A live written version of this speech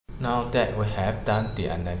Now that we have done the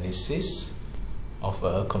analysis of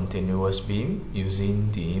a continuous beam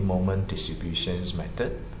using the moment distributions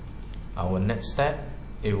method, our next step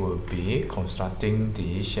it will be constructing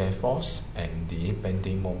the shear force and the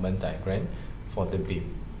bending moment diagram for the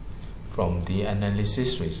beam. From the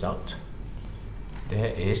analysis result,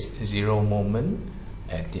 there is zero moment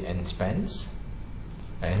at the end spans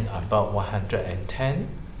and about 110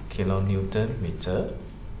 kN/m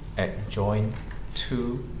at joint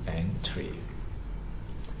 2 and 3.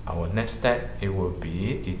 Our next step it will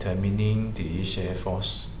be determining the shear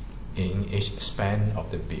force in each span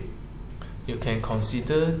of the beam. You can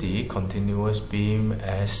consider the continuous beam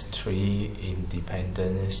as 3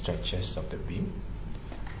 independent stretches of the beam,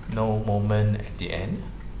 no moment at the end,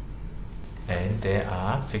 and there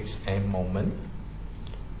are fixed end moment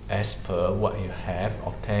as per what you have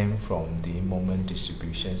obtained from the moment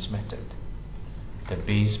distributions method. The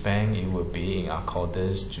beam span it will be in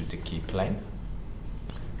accordance to the key plan,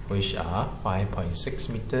 which are 5.6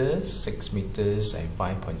 meters, 6 meters and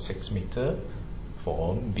 5.6 meters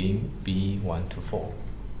for beam B1 to 4.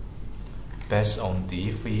 Based on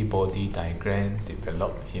the free body diagram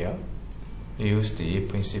developed here, use the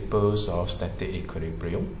principles of static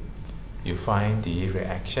equilibrium. You find the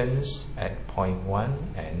reactions at point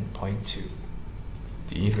 1 and point 2.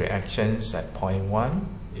 The reactions at point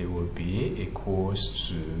 1 it will be equals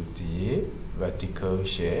to the vertical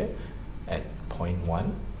shear at point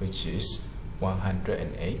 1, which is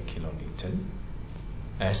 108 kN.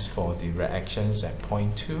 As for the reactions at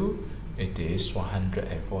point 2, it is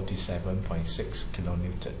 147.6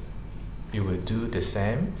 kN. You will do the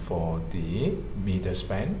same for the middle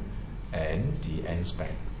span and the end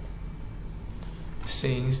span.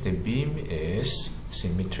 Since the beam is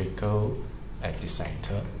symmetrical at the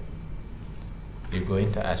center, you're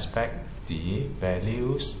going to expect the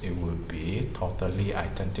values it will be totally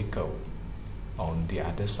identical on the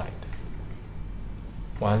other side.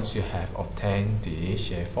 Once you have obtained the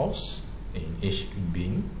shear force in each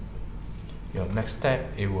beam, your next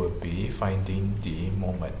step it will be finding the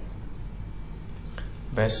moment.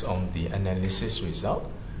 Based on the analysis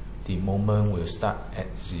result, the moment will start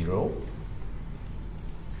at 0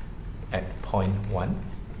 at point 1.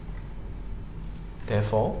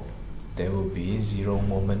 Therefore, there will be 0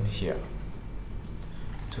 moment here.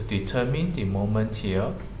 To determine the moment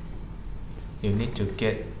here, you need to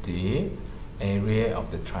get the area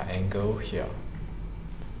of the triangle here.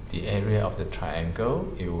 The area of the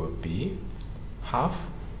triangle it will be half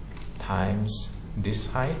times this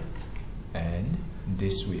height and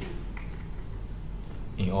this width.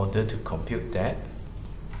 In order to compute that,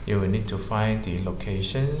 you will need to find the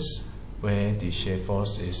locations where the shear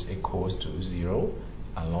force is equals to 0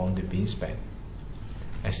 along the beam span.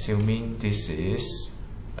 Assuming this is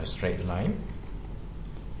a straight line,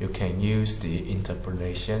 you can use the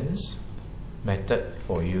interpolations method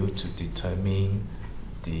for you to determine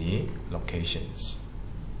the locations.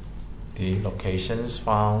 The locations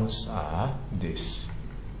found are this.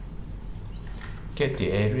 Get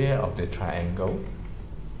the area of the triangle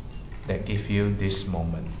that give you this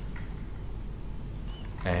moment.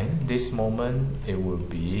 And this moment it will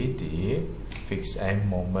be the fixed end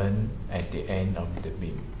moment at the end of the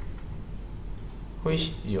beam,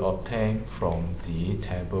 which you obtain from the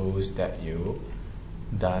tables that you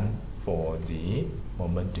done for the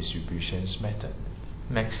moment distributions method.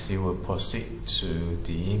 Next, you will proceed to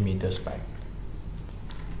the middle span.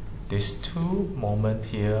 These two moments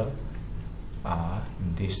here are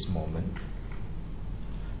this moment.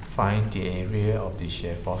 Find the area of the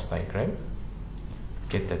shear force diagram.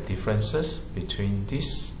 Get the differences between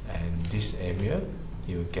this and this area,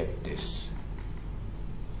 you get this.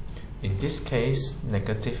 In this case,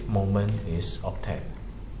 negative moment is obtained.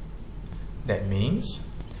 That means,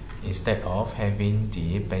 instead of having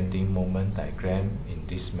the bending moment diagram in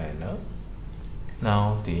this manner,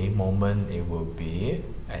 now the moment it will be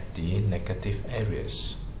at the negative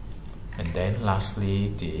areas. And then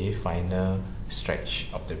lastly, the final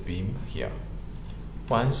stretch of the beam here.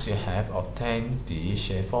 Once you have obtained the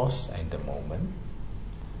shear force and the moment,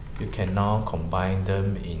 you can now combine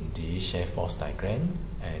them in the shear force diagram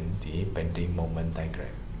and the bending moment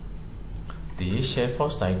diagram. The shear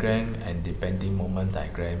force diagram and the bending moment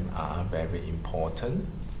diagram are very important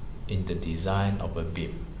in the design of a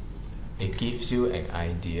beam. It gives you an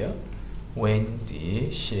idea when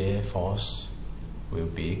the shear force will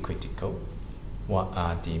be critical, what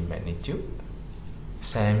are the magnitude.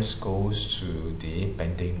 Same goes to the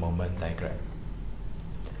bending moment diagram.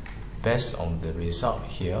 Based on the result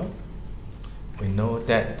here, we know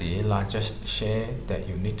that the largest shear that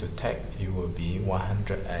you need to take it will be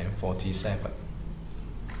 147.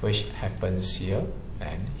 which happens here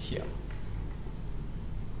and here.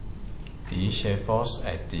 The shear force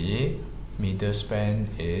at the middle span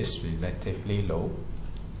is relatively low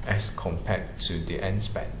as compared to the end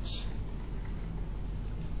spans.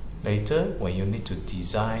 Later, when you need to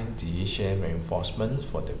design the shear reinforcement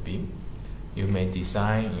for the beam, you may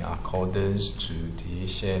design in accordance to the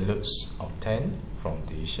shear loads obtained from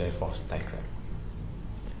the shear force diagram.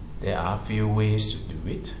 There are a few ways to do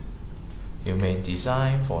it. You may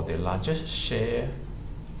design for the largest shear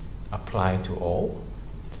applied to all.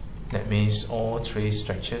 That means all three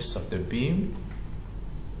structures of the beam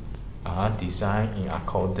are designed in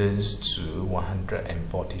accordance to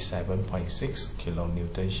 147.6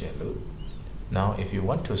 kN shear load. Now, if you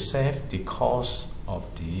want to save the cost of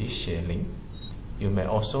the shear link, you may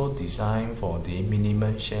also design for the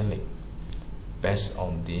minimum shear link. Based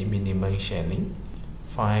on the minimum shear link,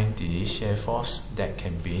 find the shear force that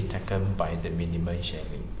can be taken by the minimum shear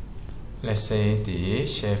link. Let's say the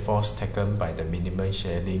shear force taken by the minimum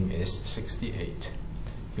shear link is 68.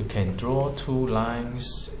 You can draw two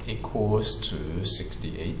lines equals to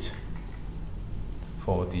 68.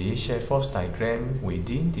 For the shear force diagram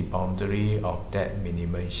within the boundary of that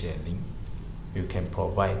minimum shear link, you can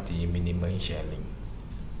provide the minimum shear link.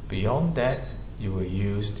 Beyond that, you will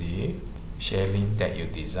use the shear link that you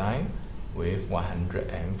design with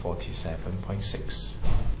 147.6.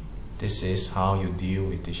 This is how you deal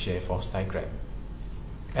with the shear force diagram.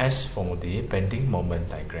 As for the bending moment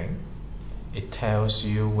diagram, it tells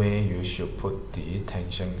you where you should put the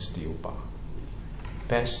tension steel bar.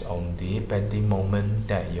 Based on the bending moment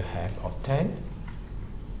that you have obtained,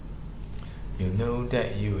 you know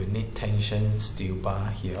that you will need tension steel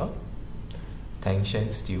bar here,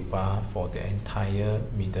 tension steel bar for the entire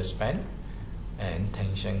middle span, and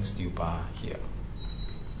tension steel bar here.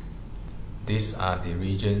 These are the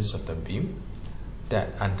regions of the beam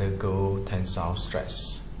that undergo tensile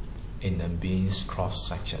stress in the beam's cross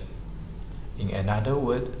section. In another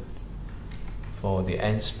word, for the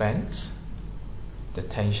end spans, the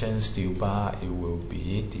tension steel bar, it will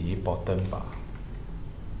be the bottom bar.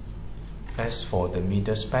 As for the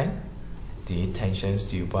middle span, the tension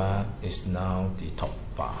steel bar is now the top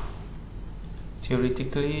bar.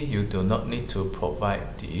 Theoretically, you do not need to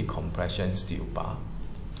provide the compression steel bar.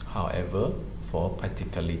 However, for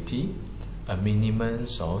practicality, a minimum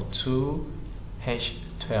of 2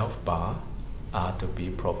 H12 bar are to be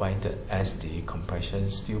provided as the compression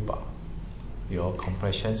steel bar. Your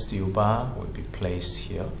compression steel bar will be placed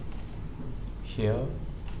here, here,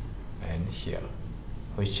 and here,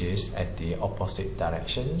 which is at the opposite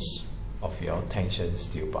directions of your tension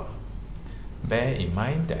steel bar. Bear in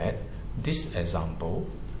mind that this example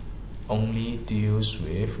only deals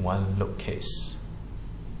with one load case,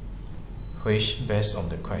 which, based on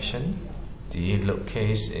the question, the load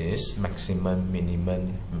case is maximum,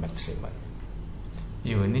 minimum, maximum.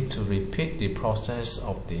 You will need to repeat the process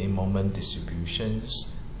of the moment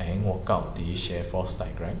distributions and work out the shear force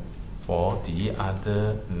diagram for the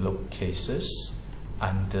other load cases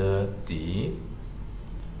under the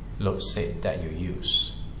load set that you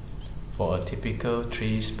use. For a typical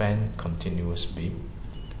 3-span continuous beam,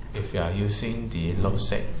 if you are using the load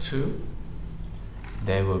set 2,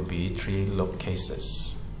 there will be 3 load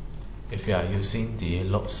cases. If you are using the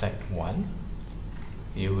load set 1,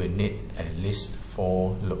 you will need at least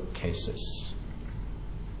 4 load cases.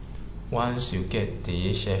 Once you get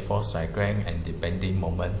the shear force diagram and the bending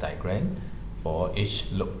moment diagram for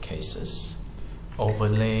each load cases,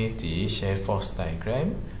 overlay the shear force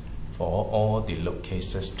diagram for all the load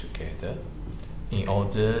cases together in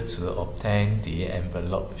order to obtain the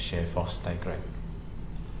envelope shear force diagram.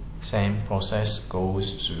 Same process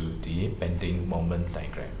goes to the bending moment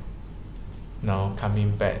diagram. Now,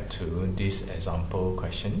 coming back to these example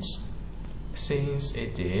questions, since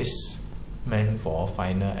it is meant for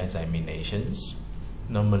final examinations,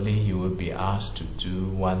 normally you will be asked to do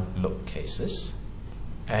 1 load cases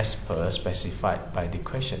as per specified by the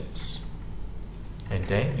questions. And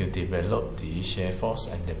then you develop the shear force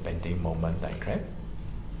and the bending moment diagram.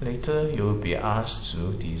 Later, you will be asked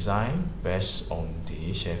to design based on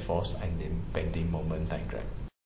the shear force and the bending moment diagram.